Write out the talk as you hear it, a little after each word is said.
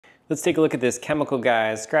Let's take a look at this Chemical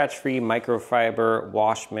Guys scratch-free microfiber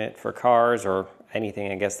wash mitt for cars or anything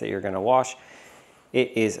I guess that you're gonna wash.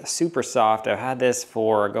 It is super soft. I've had this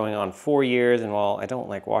for going on 4 years, and while I don't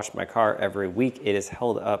like wash my car every week, it has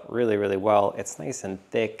held up really, really well. It's nice and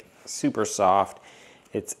thick, super soft.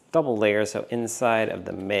 It's double layer, so inside of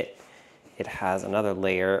the mitt, it has another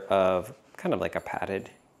layer of kind of like a padded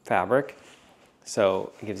fabric.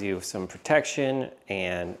 So it gives you some protection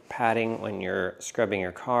and padding when you're scrubbing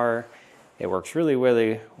your car. It works really,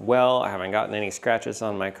 really well. I haven't gotten any scratches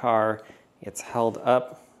on my car. It's held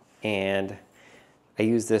up, and I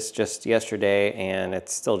used this just yesterday and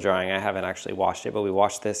it's still drying. I haven't actually washed it, but we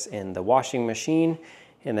washed this in the washing machine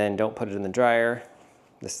and then don't put it in the dryer.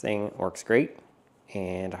 This thing works great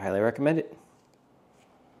and I highly recommend it.